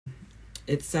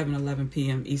It's 7:11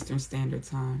 p.m. Eastern Standard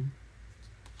Time.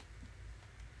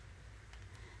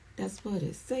 That's what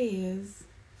it says.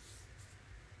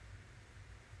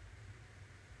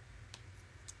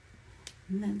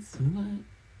 That's what.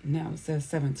 Now it says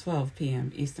 7:12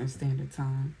 p.m. Eastern Standard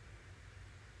Time.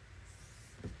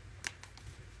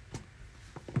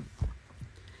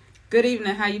 Good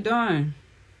evening. How you doing?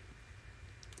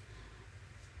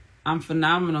 I'm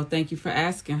phenomenal. Thank you for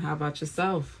asking. How about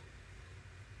yourself?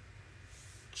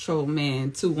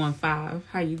 Trollman 215.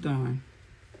 How you doing?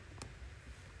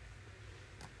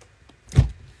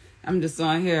 I'm just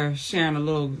on here sharing a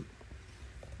little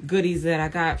goodies that I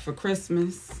got for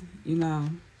Christmas,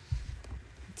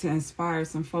 to inspire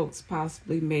some folks,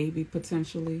 possibly, maybe,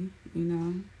 potentially,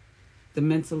 the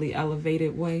mentally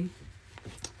elevated way.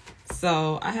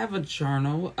 So I have a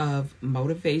journal of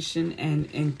motivation and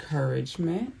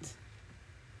encouragement.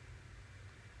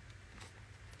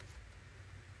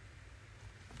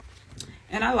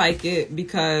 And I like it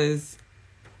because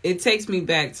it takes me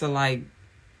back to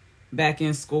back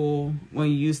in school when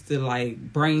you used to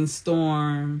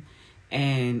brainstorm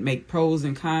and make pros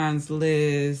and cons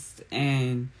lists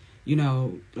and,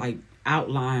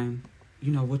 outline,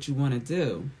 what you want to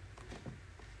do.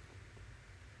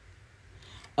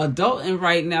 Adulting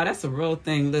right now, that's a real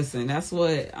thing. Listen, that's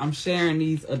what I'm sharing,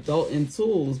 these adulting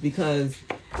tools, because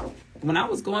when I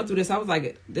was going through this, I was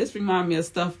like, this reminded me of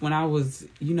stuff when I was,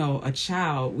 a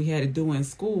child we had to do in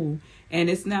school. And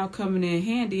it's now coming in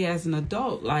handy as an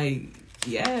adult.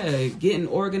 Getting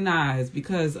organized,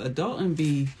 because adulting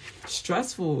be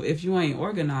stressful if you ain't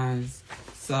organized.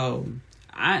 So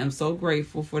I am so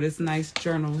grateful for this nice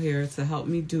journal here to help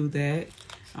me do that.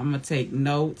 I'm going to take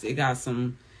notes. It got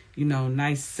some,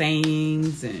 nice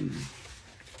sayings and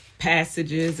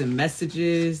passages and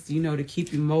messages, to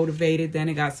keep you motivated. Then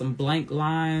it got some blank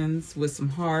lines with some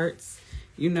hearts,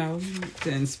 to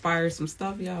inspire some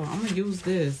stuff. Yo, I'm going to use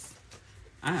this.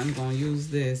 I am going to use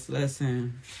this.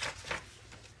 Listen,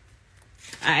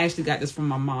 I actually got this from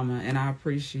my mama, and I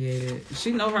appreciate it.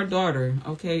 She know her daughter,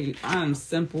 okay? I'm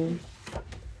simple,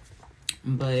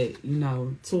 but,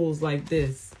 tools like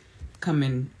this come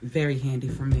in very handy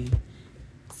for me.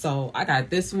 So I got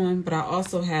this one, but I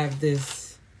also have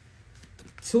this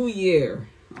 2-year,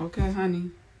 okay,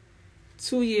 honey?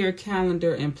 2-year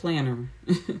calendar and planner.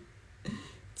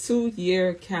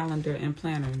 2-year calendar and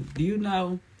planner. Do you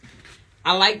know?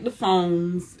 I like the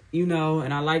phones,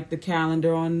 and I like the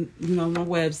calendar on, my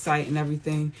website and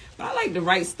everything. But I like to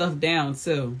write stuff down,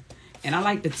 too. And I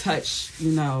like to touch,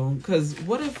 because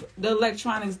what if the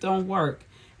electronics don't work?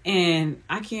 And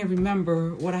I can't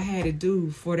remember what I had to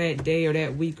do for that day or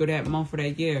that week or that month or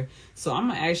that year. So I'm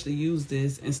going to actually use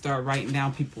this and start writing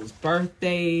down people's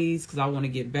birthdays, because I want to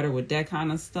get better with that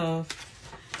kind of stuff.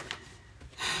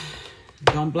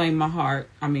 Don't blame my heart.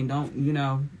 I mean,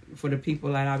 don't, for the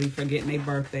people that I be forgetting their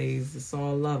birthdays. It's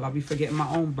all love. I be forgetting my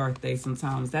own birthday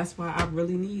sometimes. That's why I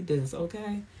really need this,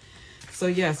 okay? So,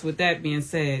 yes, with that being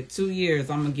said, 2 years,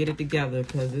 I'm going to get it together,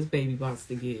 because this baby about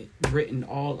to get written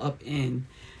all up in.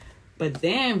 But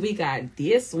then we got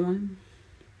this one.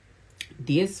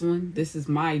 This is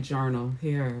my journal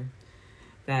here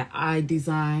that I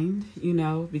designed,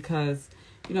 because,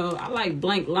 I like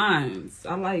blank lines.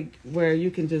 I like where you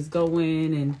can just go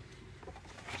in and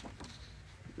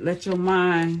let your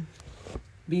mind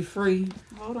be free.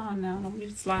 Hold on now. Don't be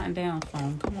sliding down,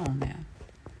 phone. Come on now.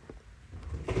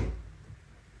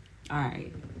 All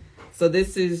right. So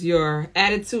this is your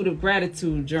attitude of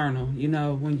gratitude journal.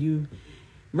 When you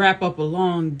wrap up a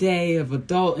long day of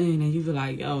adulting and you be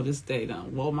like, yo, this day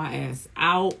done wore my ass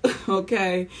out,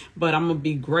 okay? But I'm going to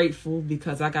be grateful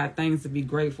because I got things to be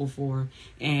grateful for.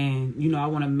 And, I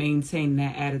want to maintain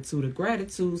that attitude of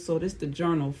gratitude. So this the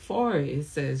journal for it. It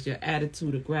says your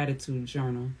attitude of gratitude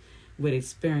journal with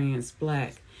Experience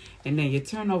Black. And then you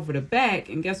turn over the back,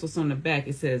 and guess what's on the back?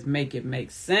 It says, make it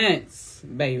make sense,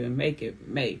 baby. Make it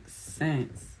make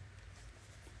sense.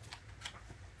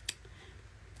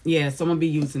 Yeah, so I'm going to be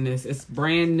using this. It's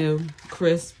brand new,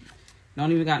 crisp.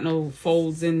 Don't even got no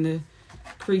folds in the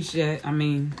crease yet. I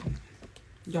mean,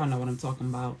 y'all know what I'm talking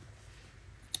about.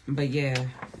 But yeah,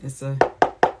 it's a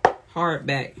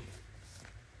hardback.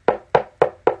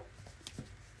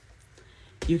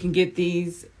 You can get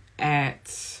these at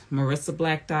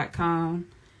marissablack.com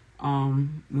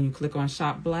when you click on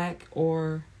Shop Black,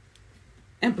 or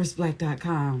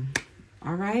empressblack.com.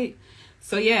 All right?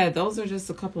 So yeah, those are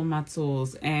just a couple of my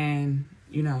tools. And,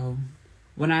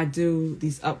 when I do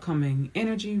these upcoming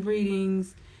energy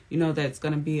readings, that's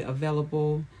going to be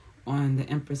available on the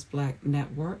Empress Black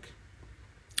Network,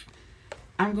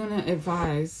 I'm going to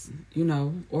advise,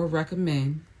 or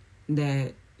recommend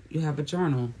that, you have a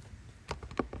journal.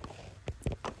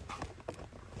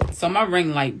 So my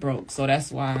ring light broke, so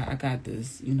that's why I got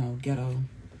this, ghetto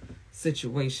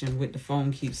situation with the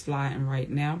phone keeps sliding right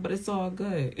now, but it's all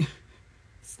good.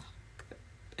 It's all good.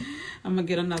 I'm gonna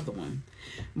get another one.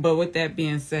 But with that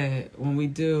being said, when we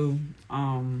do,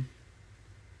 what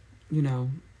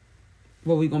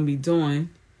we're gonna be doing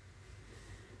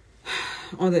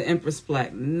on the Empress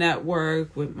Black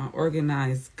Network with my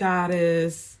organized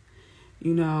goddess,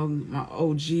 my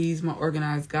OGs, my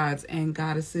organized gods and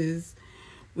goddesses.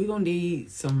 We're going to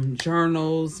need some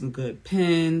journals, some good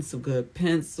pens, some good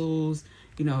pencils,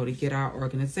 to get our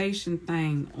organization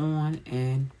thing on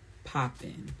and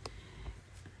popping.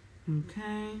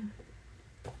 Okay?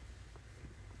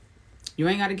 You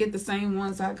ain't got to get the same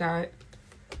ones I got,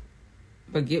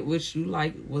 but get what you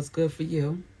like, what's good for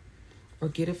you, or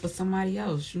get it for somebody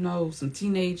else. Some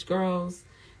teenage girls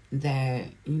that,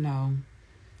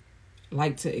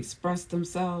 like to express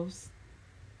themselves.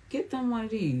 Get them one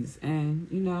of these and,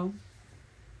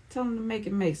 tell them to make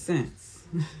it make sense.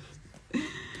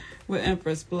 With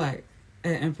Empress Black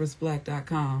at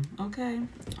empressblack.com. Okay?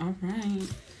 All right.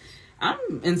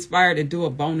 I'm inspired to do a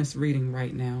bonus reading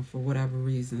right now for whatever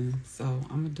reason. So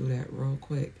I'm going to do that real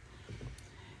quick.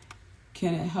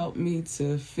 Can it help me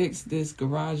to fix this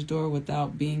garage door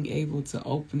without being able to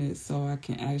open it so I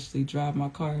can actually drive my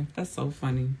car? That's so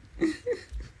funny.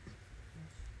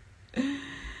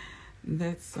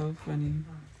 That's so funny.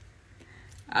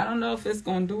 I don't know if it's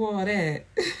gonna do all that.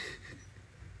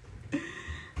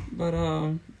 But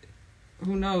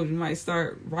who knows? You might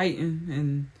start writing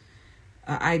and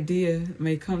an idea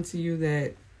may come to you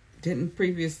that didn't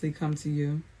previously come to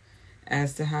you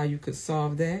as to how you could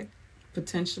solve that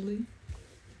potentially,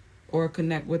 or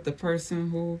connect with the person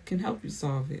who can help you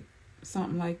solve it.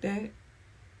 Something like that.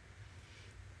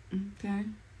 Okay.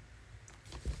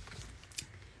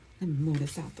 Let me move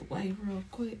this out the way real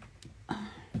quick.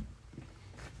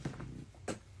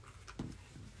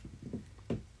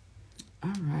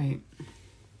 All right.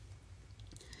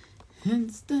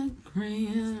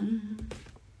 Instagram.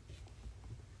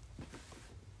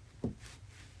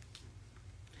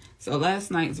 So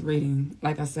last night's reading,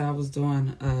 like I said, I was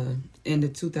doing end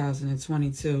of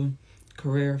 2022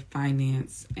 career,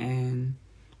 finance, and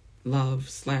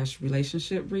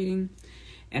love/relationship reading.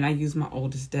 And I use my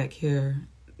oldest deck here,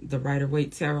 the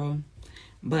Rider-Waite Tarot.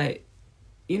 But,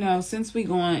 since we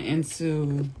going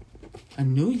into a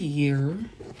new year,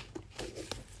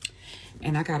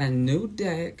 and I got a new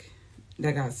deck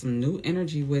that got some new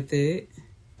energy with it.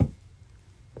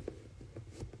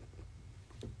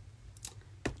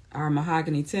 Our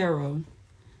Mahogany Tarot.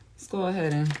 Let's go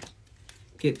ahead and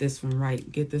get this one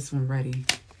right. Get this one ready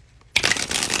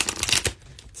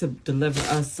to deliver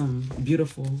us some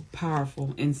beautiful,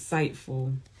 powerful,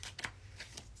 insightful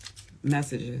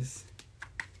messages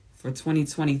for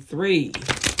 2023.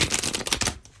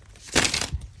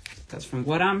 Because from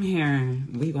what I'm hearing,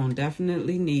 we're going to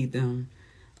definitely need them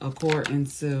according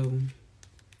to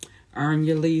Earn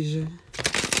Your Leisure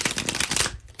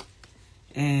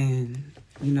and,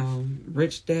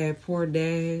 Rich Dad, Poor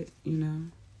Dad,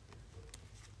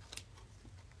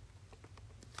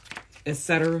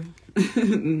 etc.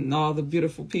 And all the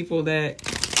beautiful people that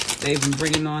they've been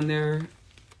bringing on their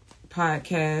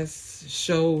podcasts,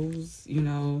 shows,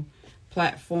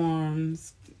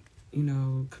 platforms,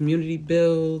 community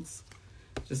builds,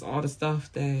 just all the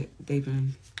stuff that they've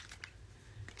been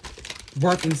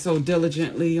working so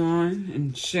diligently on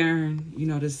and sharing,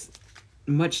 this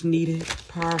much needed,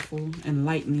 powerful,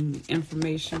 enlightening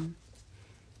information.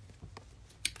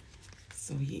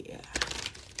 So yeah.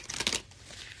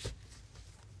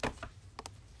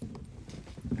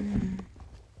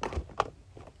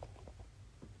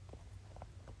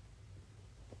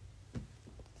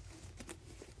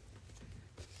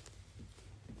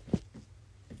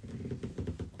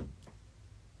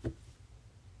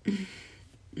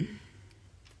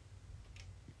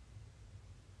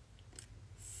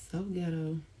 So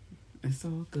ghetto. It's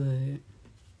all good.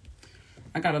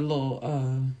 I got a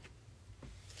little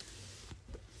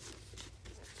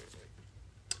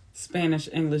Spanish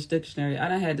English dictionary. I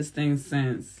done had this thing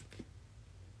since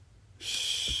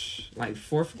like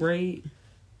 4th grade.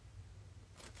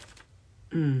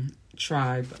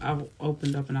 Tribe. I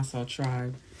opened up and I saw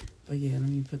Tribe. But yeah, let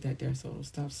me put that there so it'll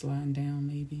stop sliding down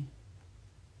maybe.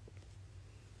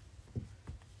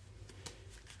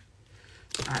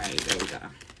 Alright, there we go.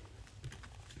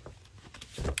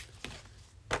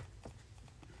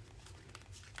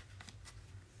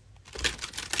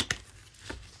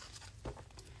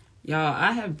 Y'all,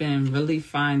 I have been really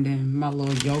finding my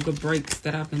little yoga breaks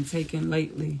that I've been taking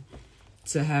lately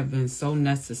to have been so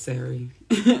necessary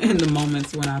in the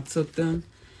moments when I took them.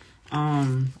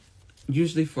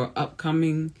 Usually for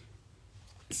upcoming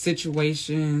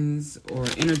situations or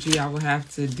energy I will have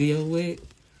to deal with.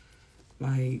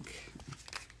 Like,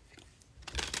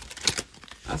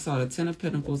 I saw the Ten of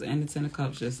Pentacles and the Ten of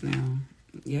Cups just now.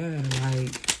 Yeah,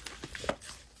 like,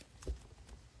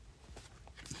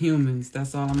 humans,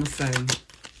 that's all I'm gonna say.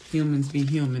 Humans be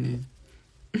humaning.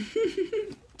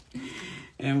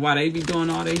 And while they be doing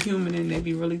all their humaning, they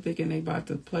be really thinking they about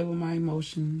to play with my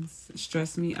emotions,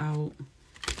 stress me out,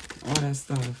 all that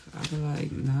stuff. I be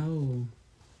like, no,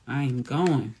 I ain't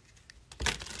going.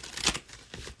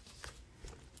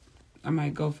 I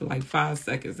might go for like 5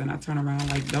 seconds and I turn around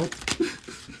like, nope.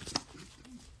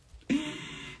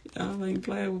 Y'all ain't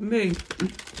playing with me.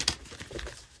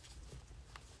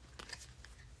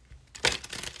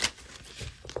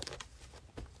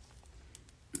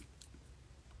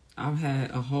 I've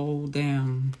had a whole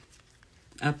damn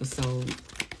episode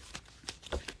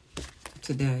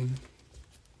today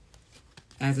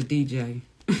as a DJ.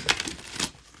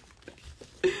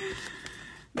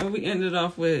 But we ended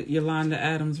off with Yolanda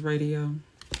Adams Radio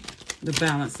to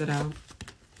balance it out.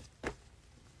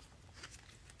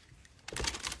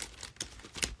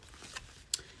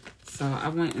 So I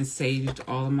went and saged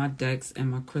all of my decks and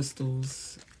my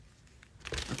crystals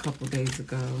a couple days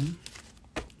ago.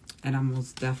 And I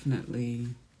most definitely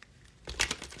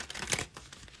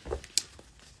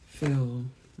feel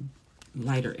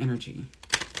lighter energy.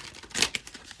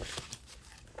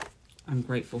 I'm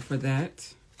grateful for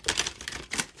that.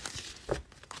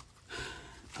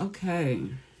 Okay.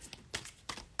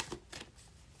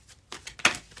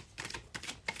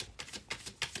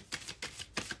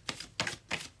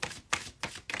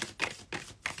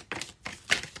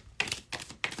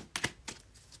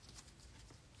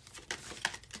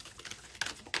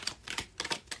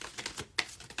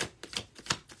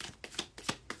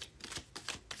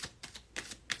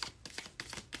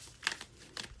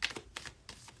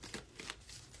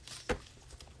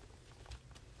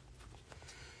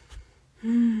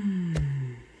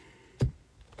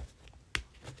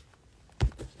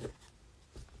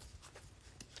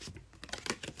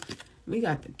 We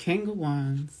got the King of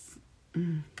Wands.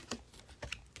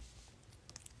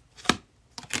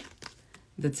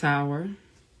 The Tower.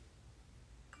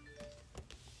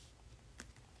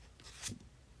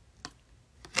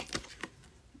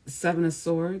 The Seven of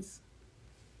Swords.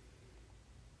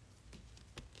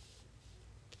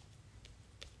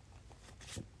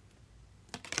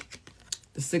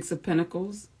 The Six of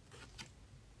Pentacles.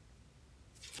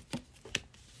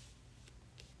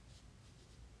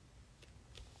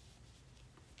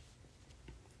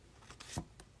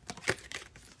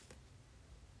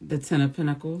 The Ten of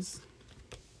Pentacles.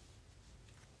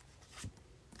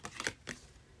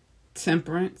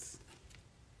 Temperance.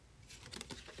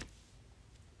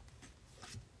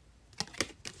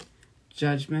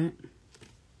 Judgment.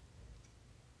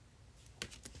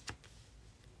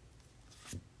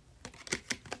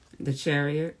 The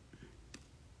Chariot.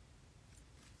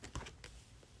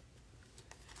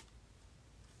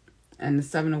 And the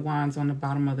Seven of Wands on the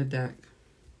bottom of the deck.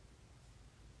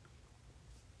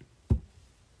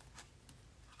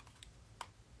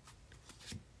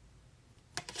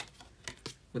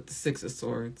 With the Six of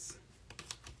Swords.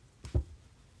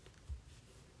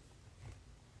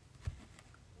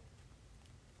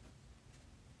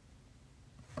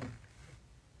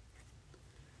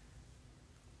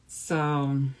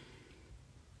 So,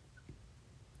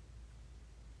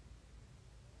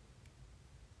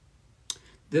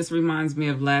 this reminds me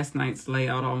of last night's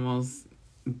layout almost,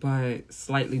 but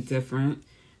slightly different.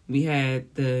 We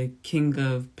had the King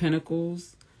of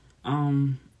Pentacles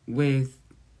with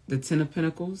the Ten of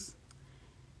Pentacles.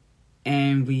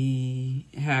 And we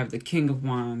have the King of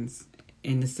Wands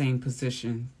in the same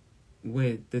position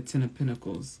with the Ten of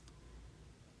Pentacles.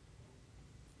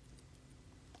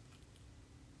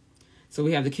 So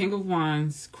we have the King of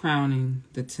Wands crowning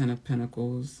the Ten of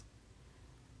Pentacles.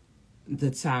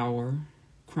 The Tower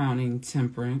crowning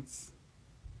Temperance.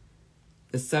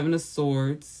 The Seven of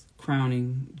Swords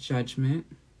crowning Judgment.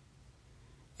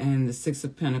 And the Six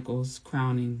of Pentacles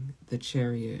crowning the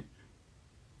Chariot.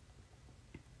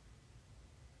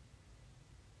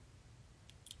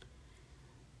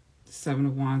 The Seven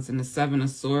of Wands and the Seven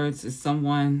of Swords is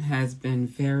someone has been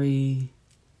very...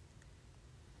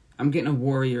 I'm getting a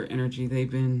warrior energy.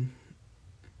 They've been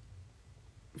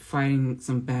fighting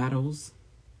some battles.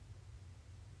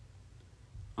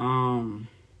 I'm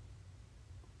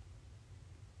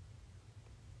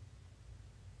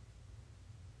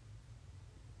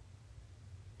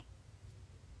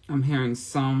hearing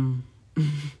some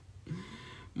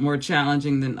more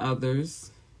challenging than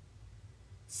others.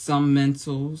 Some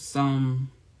mental,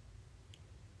 some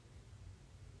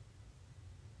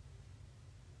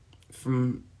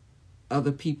from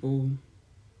other people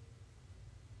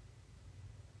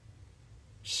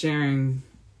sharing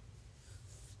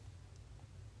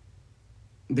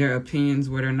their opinions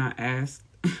where they're not asked.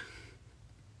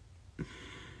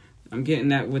 I'm getting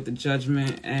that with the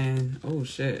Judgment and, oh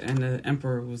shit, and the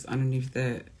Emperor was underneath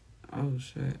that. Oh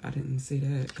shit, I didn't see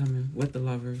that coming with the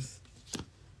Lovers.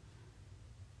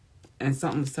 And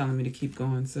something was telling me to keep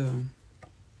going too.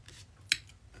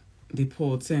 They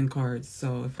pulled 10 cards,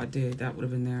 so if I did, that would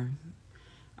have been there.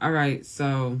 All right,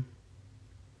 so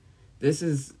this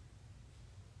is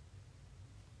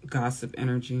gossip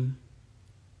energy.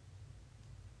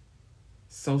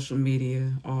 Social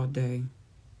media all day.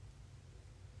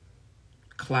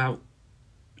 Clout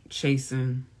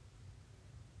chasing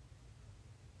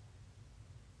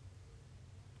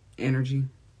energy.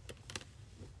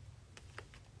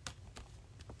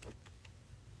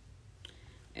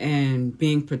 And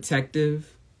being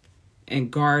protective and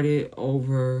guarded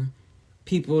over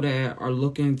people that are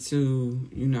looking to,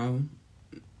 you know,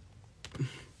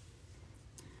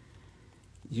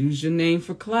 use your name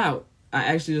for clout. I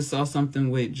actually just saw something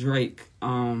with Drake,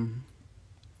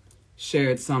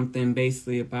 shared something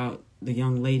basically about the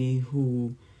young lady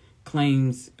who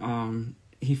claims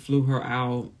he flew her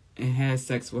out and had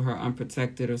sex with her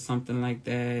unprotected or something like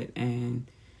that, and,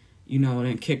 you know,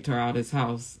 then kicked her out of his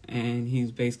house. And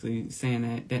he's basically saying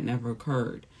that that never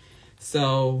occurred.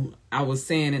 So I was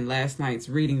saying in last night's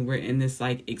reading, we're in this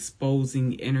like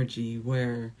exposing energy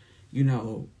where, you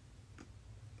know,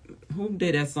 who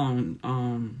did that song?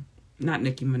 Not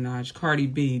Nicki Minaj, Cardi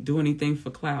B, do anything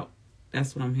for clout.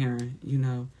 That's what I'm hearing, you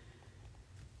know.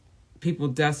 People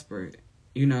desperate,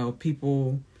 you know,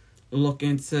 people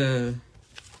looking to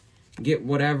get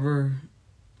whatever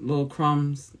little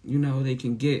crumbs, you know, they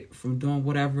can get from doing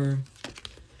whatever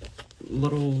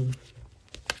little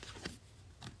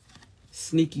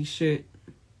sneaky shit.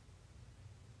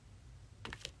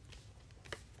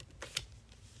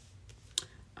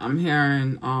 I'm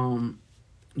hearing,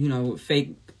 you know,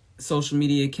 fake social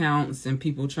media accounts and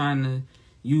people trying to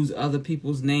use other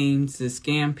people's names to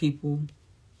scam people.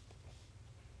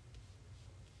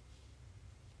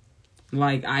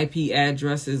 Like IP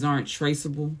addresses aren't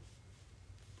traceable.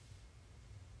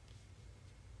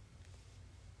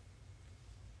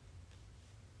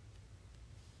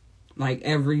 Like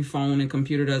every phone and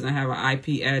computer doesn't have an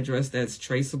IP address that's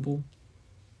traceable.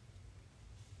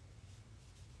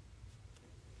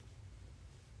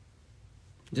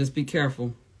 Just be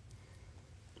careful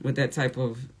with that type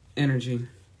of energy,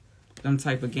 them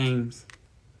type of games.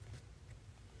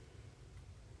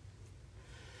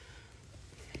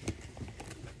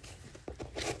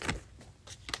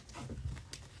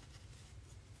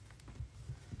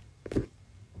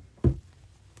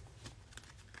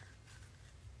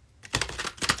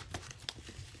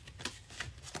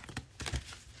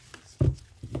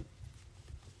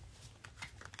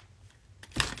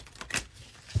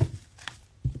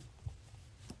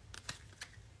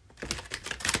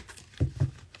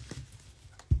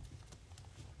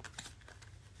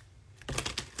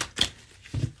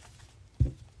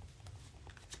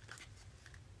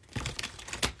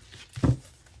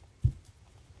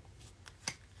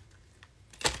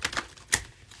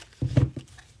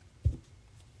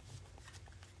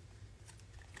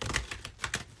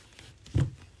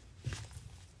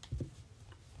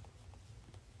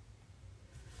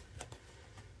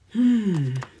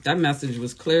 That message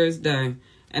was clear as day.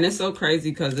 And it's so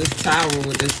crazy because this Tower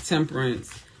with this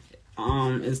Temperance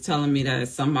is telling me that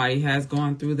somebody has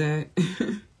gone through that.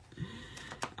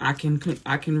 I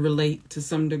can relate to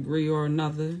some degree or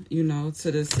another, you know,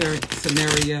 to this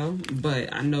scenario.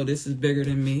 But I know this is bigger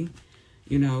than me,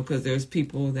 you know, because there's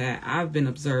people that I've been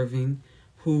observing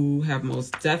who have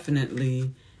most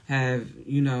definitely have,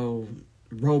 you know,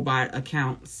 robot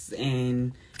accounts.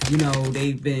 And, you know,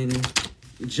 they've been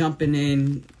jumping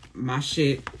in my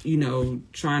shit, you know,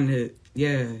 trying to,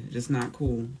 yeah, just not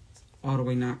cool. All the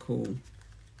way not cool.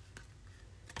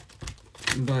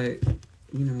 But,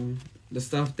 you know, the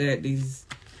stuff that these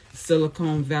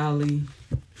Silicon Valley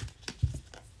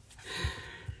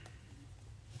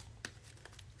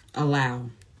allow.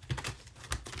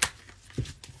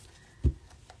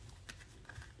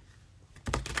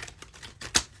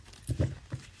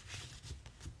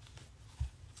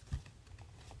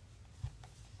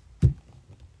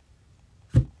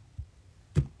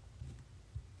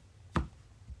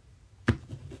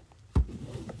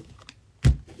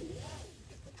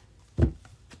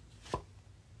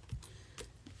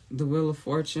 The Wheel of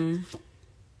Fortune.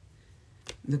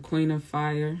 the Queen of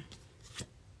Fire,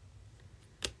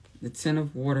 the Ten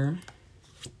of Water,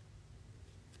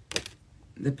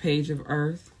 the Page of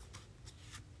Earth,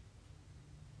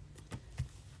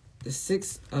 the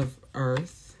Six of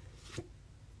Earth,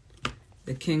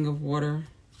 the King of Water,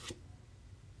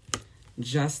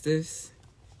 Justice,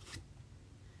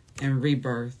 and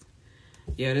Rebirth.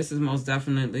 Yeah, this is most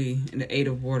definitely in the Eight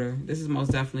of Water. This is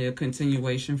most definitely a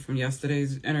continuation from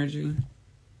yesterday's energy.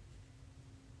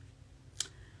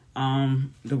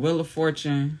 The Wheel of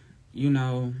Fortune, you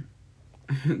know,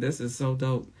 this is so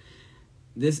dope.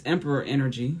 This Emperor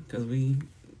energy, because we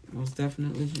most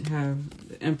definitely have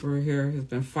the Emperor here, has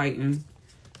been fighting,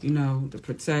 you know, to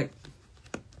protect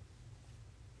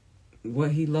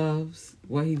what he loves,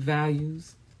 what he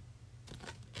values.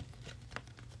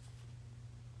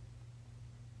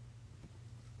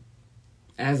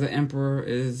 As an emperor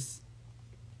is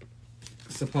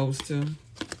supposed to.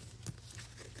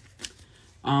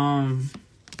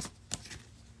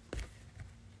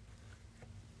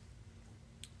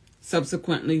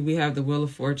 Subsequently, we have the Wheel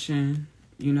of Fortune,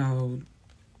 you know,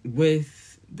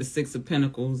 with the Six of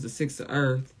Pentacles, the Six of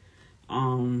Earth.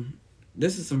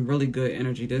 This is some really good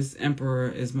energy. This Emperor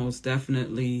is most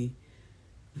definitely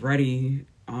ready.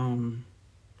 I'm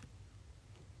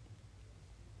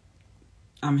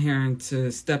hearing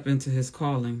to step into his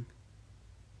calling.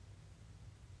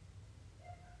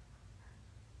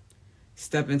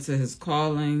 Step into his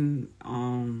calling.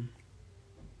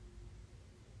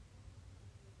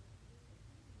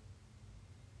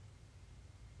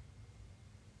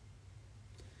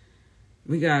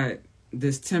 We got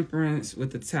this Temperance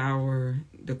with the Tower,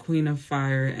 the Queen of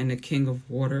Fire, and the King of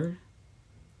Water.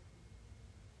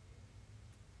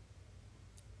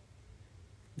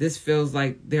 This feels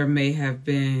like there may have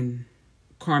been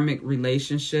karmic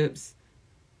relationships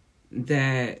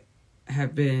that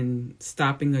have been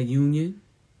stopping a union.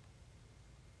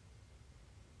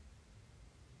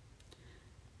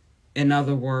 In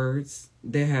other words,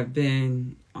 there have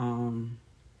been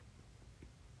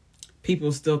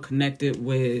people still connected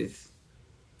with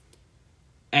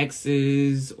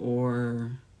exes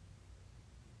or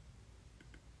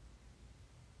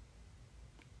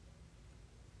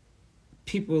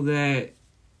people that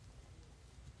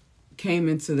came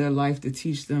into their life to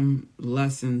teach them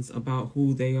lessons about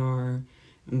who they are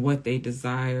and what they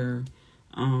desire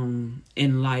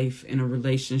in life, in a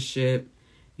relationship,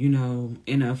 you know,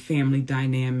 in a family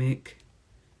dynamic.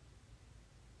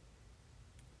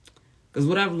 Because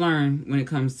what I've learned when it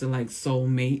comes to like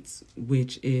soulmates,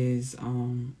 which is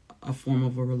a form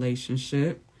of a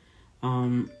relationship,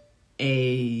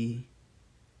 a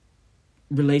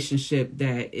relationship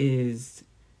that is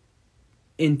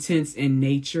intense in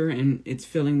nature and it's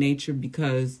feeling nature,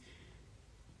 because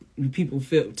two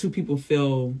people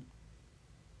feel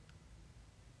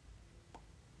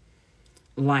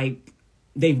like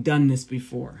they've done this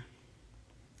before,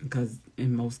 because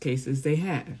in most cases they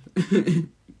have.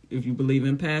 If you believe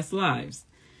in past lives,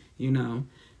 you know.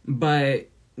 But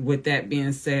with that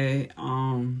being said,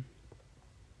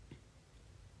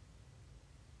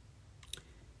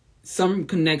 some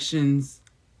connections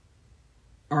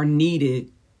are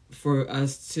needed for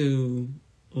us to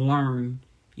learn,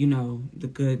 you know, the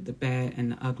good, the bad,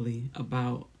 and the ugly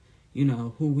about, you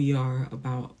know, who we are,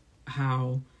 about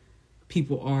how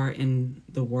people are in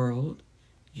the world,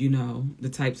 you know, the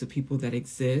types of people that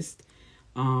exist,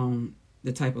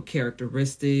 the type of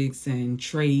characteristics and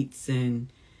traits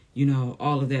and, you know,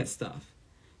 all of that stuff.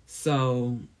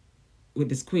 So with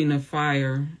this Queen of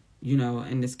Fire, you know,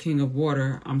 and this King of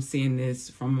Water, I'm seeing this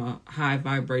from a high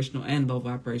vibrational and low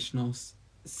vibrational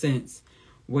sense,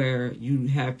 where you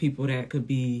have people that could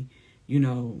be, you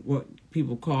know, what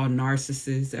people call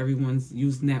narcissists. Everyone's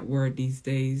using that word these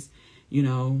days, you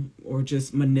know, or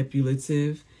just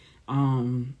manipulative.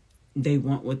 They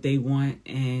want what they want,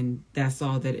 and that's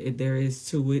all that there is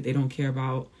to it. They don't care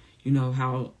about, you know,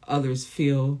 how others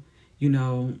feel, you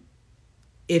know,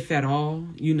 if at all,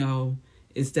 you know,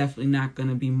 it's definitely not going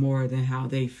to be more than how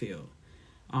they feel.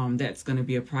 That's going to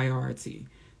be a priority.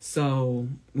 So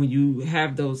when you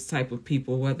have those type of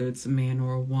people, whether it's a man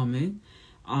or a woman,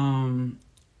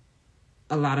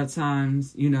 a lot of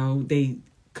times, you know, they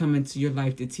come into your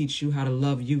life to teach you how to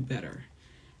love you better,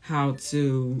 how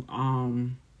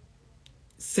to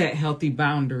set healthy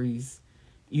boundaries,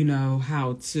 you know,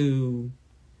 how to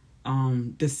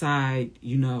decide,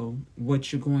 you know,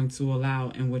 what you're going to allow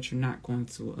and what you're not going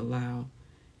to allow,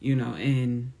 you know,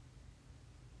 in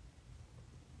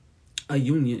a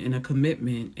union, in a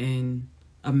commitment, in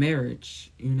a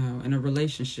marriage, you know, in a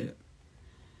relationship.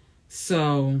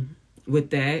 So with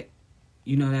that,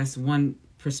 you know, that's one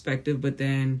perspective. But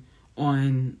then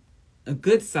on a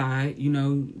good side, you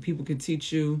know, people can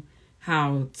teach you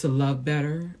how to love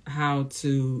better, how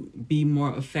to be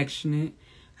more affectionate,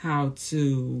 how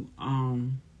to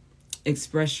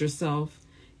express yourself,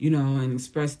 you know, and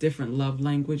express different love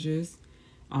languages,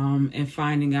 and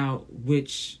finding out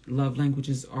which love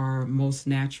languages are most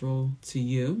natural to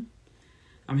you.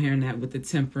 I'm hearing that with the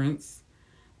Temperance.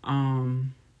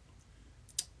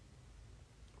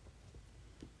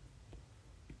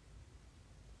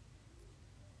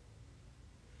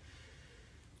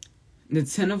 The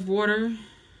Ten of Water,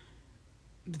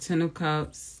 the Ten of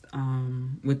Cups,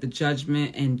 with the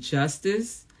Judgment and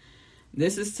Justice.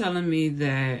 This is telling me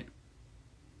that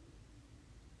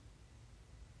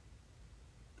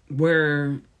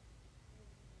where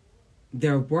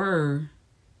there were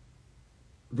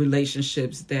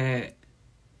relationships that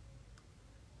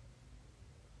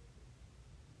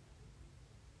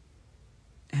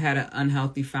had an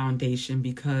unhealthy foundation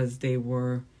because they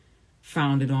were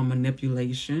founded on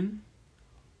manipulation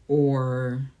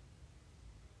or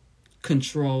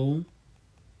control,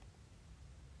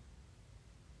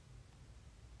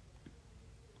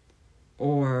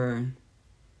 or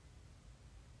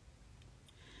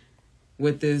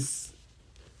with this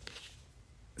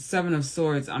Seven of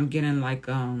Swords, I'm getting like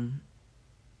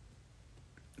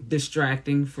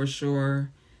distracting for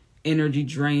sure, energy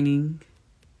draining,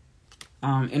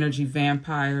 energy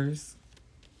vampires.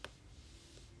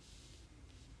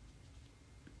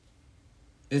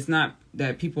 It's not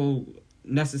that people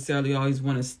necessarily always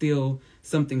want to steal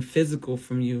something physical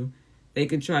from you. They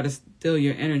can try to steal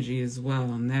your energy as well,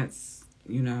 and that's,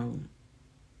 you know,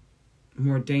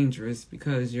 more dangerous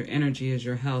because your energy is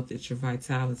your health, it's your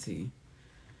vitality.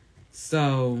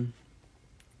 So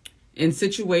in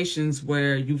situations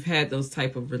where you've had those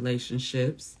type of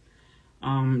relationships,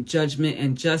 Judgment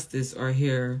and Justice are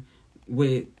here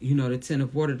with, you know, the Ten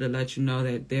of Water to let you know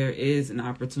that there is an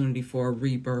opportunity for a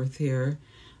rebirth here,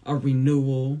 a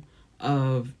renewal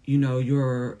of, you know,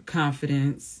 your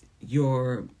confidence,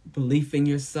 your belief in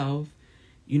yourself,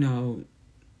 you know,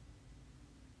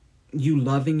 you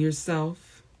loving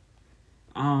yourself.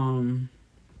 And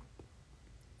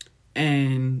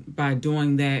by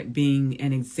doing that, being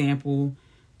an example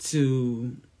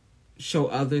to show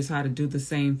others how to do the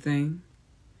same thing.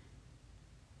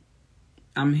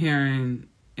 I'm hearing,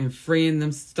 and freeing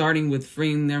them, starting with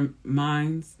freeing their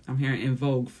minds. I'm hearing in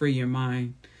Vogue, free your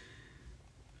mind.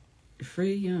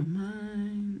 Free your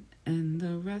mind and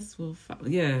the rest will follow.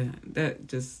 Yeah, that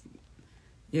just,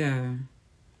 yeah.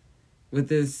 With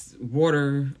this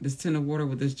water, this Ten of Water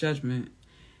with this Judgment.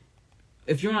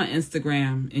 If you're on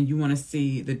Instagram and you want to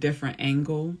see the different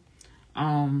angle,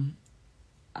 I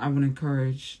would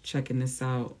encourage checking this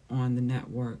out on the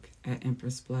network at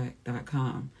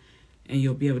empressblack.com. And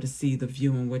you'll be able to see the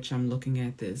view in which I'm looking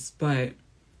at this. But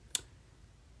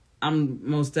I'm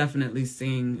most definitely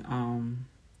seeing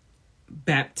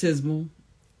baptismal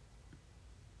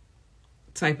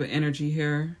type of energy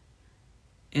here,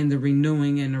 and the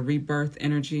renewing and the rebirth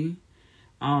energy.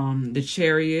 The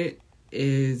Chariot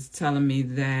is telling me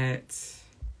that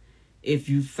if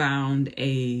you found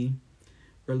a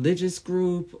religious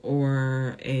group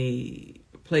or a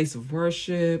place of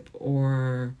worship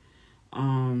or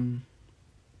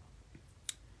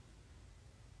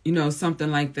you know,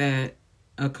 something like that,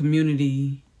 a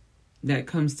community that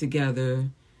comes together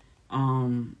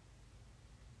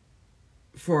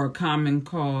for a common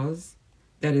cause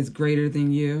that is greater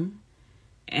than you,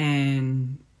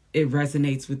 and it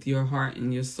resonates with your heart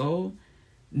and your soul,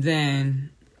 then,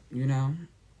 you know,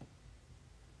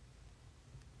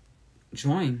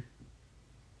 join.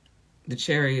 The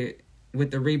Chariot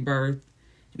with the rebirth,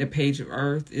 the Page of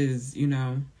Earth is, you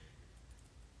know,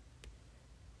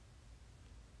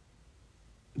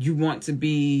 you want to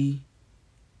be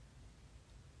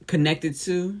connected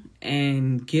to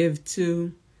and give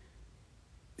to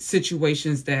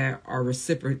situations that are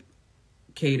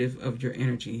reciprocative of your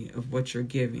energy, of what you're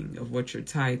giving, of what you're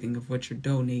tithing, of what you're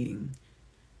donating.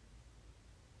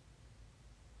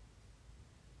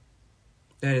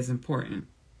 That is important.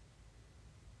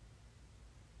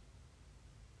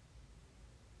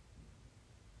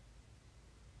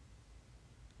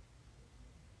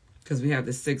 Because we have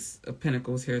the Six of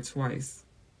Pentacles here twice.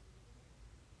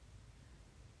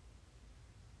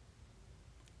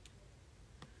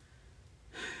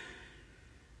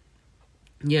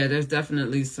 Yeah, there's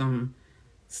definitely some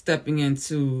stepping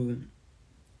into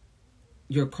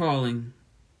your calling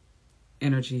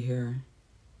energy here.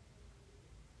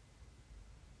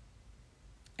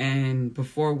 And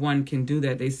before one can do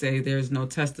that, they say there's no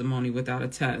testimony without a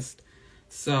test.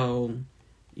 So,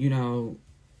 you know,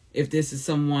 if this is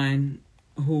someone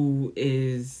who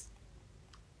is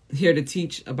here to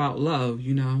teach about love,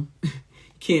 you know.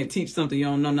 Can't teach something you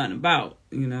don't know nothing about,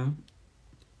 you know.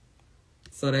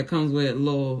 So that comes with a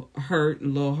little hurt, a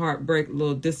little heartbreak, a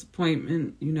little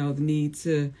disappointment, you know, the need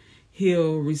to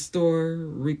heal, restore,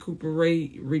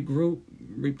 recuperate, regroup,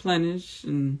 replenish,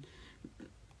 and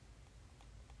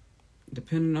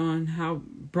depending on how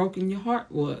broken your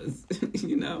heart was,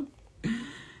 you know,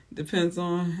 depends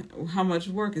on how much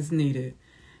work is needed.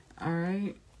 All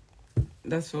right.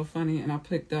 That's so funny. And I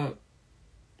picked up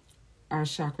our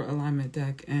chakra alignment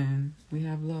deck, and we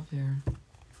have love here.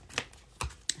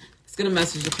 Let's get a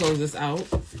message to close this out.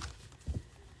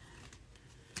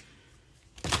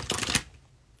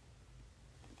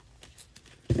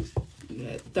 We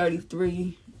got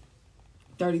 33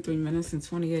 minutes and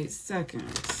 28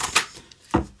 seconds.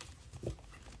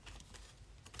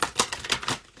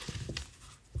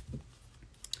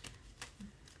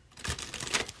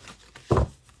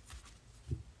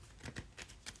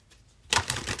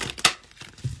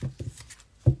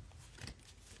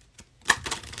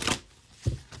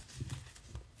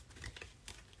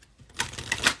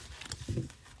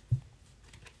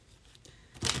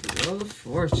 Wheel of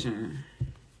Fortune.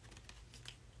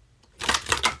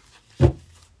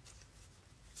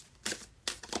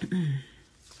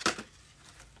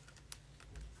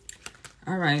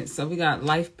 All right, so we got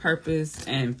life, purpose,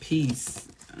 and peace.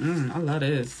 I love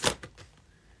this.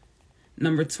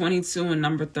 Number 22 and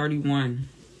number 31.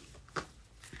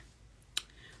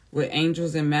 With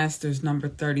angels and masters, number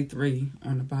 33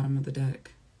 on the bottom of the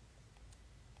deck.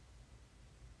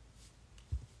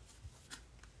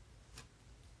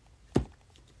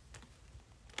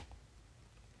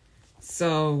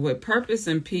 So with purpose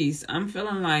and peace, I'm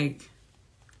feeling like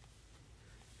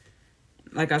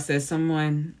I said,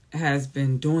 someone has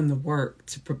been doing the work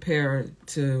to prepare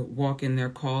to walk in their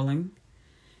calling.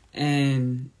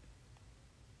 And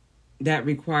that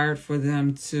required for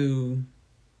them to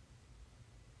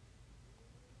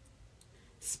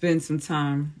spend some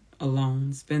time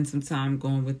alone, spend some time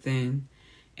going within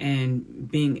and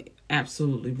being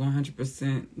absolutely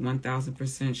 100%,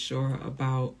 1000% sure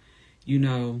about, you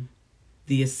know,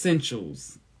 the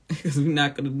essentials, because we're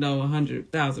not going to know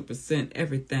 100,000%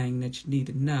 everything that you need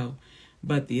to know,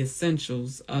 but the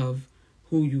essentials of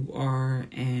who you are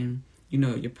and, you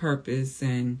know, your purpose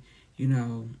and, you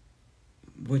know,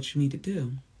 what you need to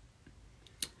do.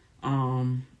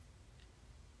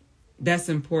 That's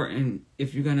important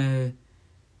if you're going to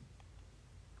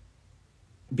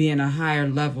be in a higher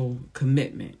level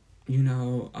commitment, you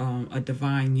know, a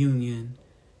divine union,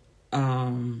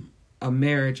 a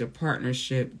marriage, a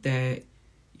partnership that,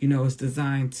 you know, is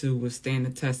designed to withstand the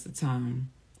test of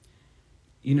time.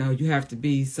 You know, you have to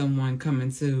be someone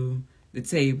coming to the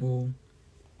table,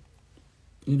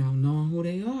 you know, knowing who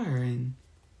they are and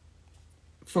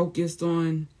focused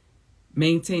on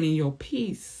maintaining your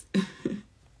peace.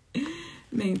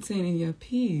 Maintaining your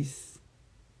peace.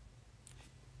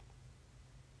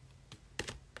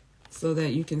 So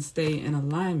that you can stay in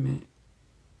alignment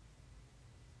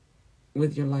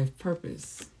with your life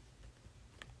purpose.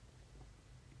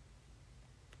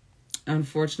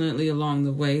 Unfortunately, along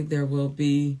the way, there will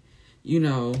be, you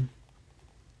know,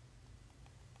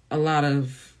 a lot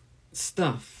of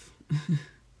stuff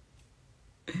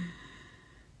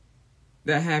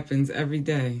that happens every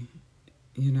day,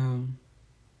 you know,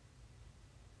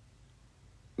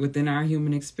 within our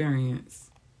human experience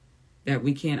that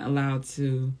we can't allow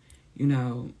to, you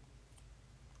know,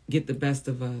 get the best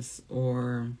of us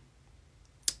or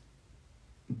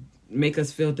make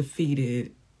us feel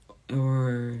defeated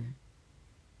or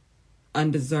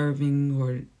undeserving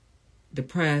or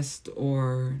depressed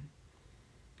or,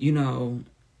 you know,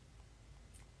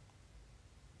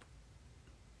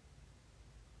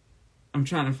 I'm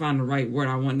trying to find the right word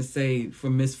I want to say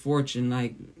for misfortune,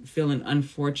 like feeling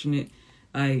unfortunate.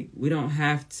 Like, we don't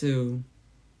have to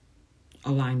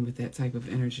align with that type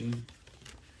of energy.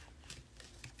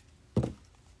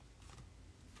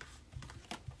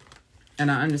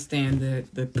 And I understand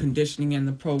that the conditioning and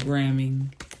the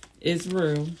programming is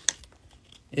real.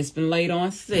 It's been laid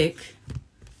on thick.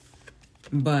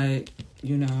 But,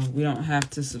 you know, we don't have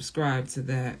to subscribe to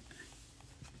that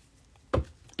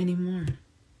anymore.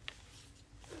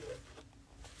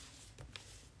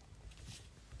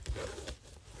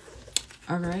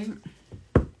 All right.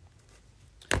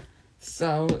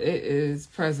 So it is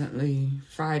presently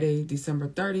Friday, December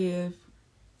 30th,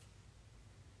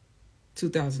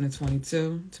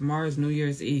 2022. Tomorrow is New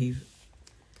Year's Eve.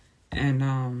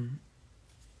 And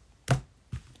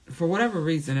for whatever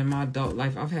reason in my adult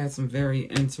life, I've had some very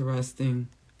interesting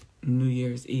New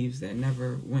Year's Eves that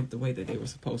never went the way that they were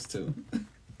supposed to.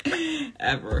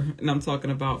 Ever. And I'm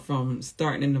talking about from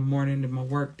starting in the morning to my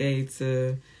work day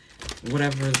to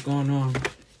whatever is going on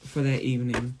for that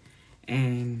evening.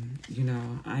 And, you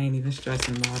know, I ain't even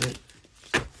stressing about it.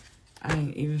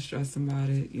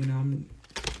 You know, I'm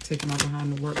taking my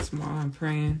behind to work tomorrow. I'm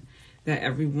praying that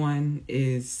everyone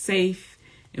is safe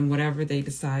in whatever they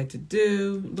decide to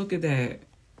do. Look at that.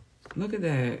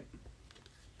 The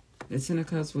 10 of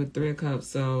Cups with 3 of Cups.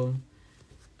 So,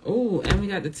 oh, and we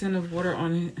got the 10 of Water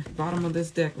on the bottom of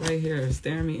this deck right here,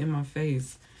 staring me in my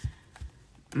face.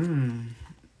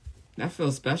 That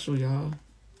feels special, y'all.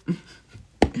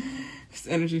 This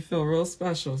energy feel real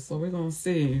special. So we're going to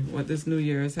see what this New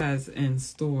Year's has in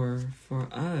store for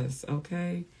us,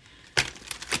 okay?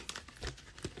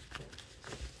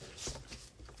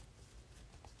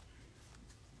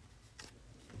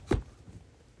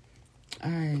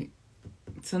 All right.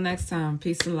 Till next time,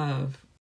 peace and love.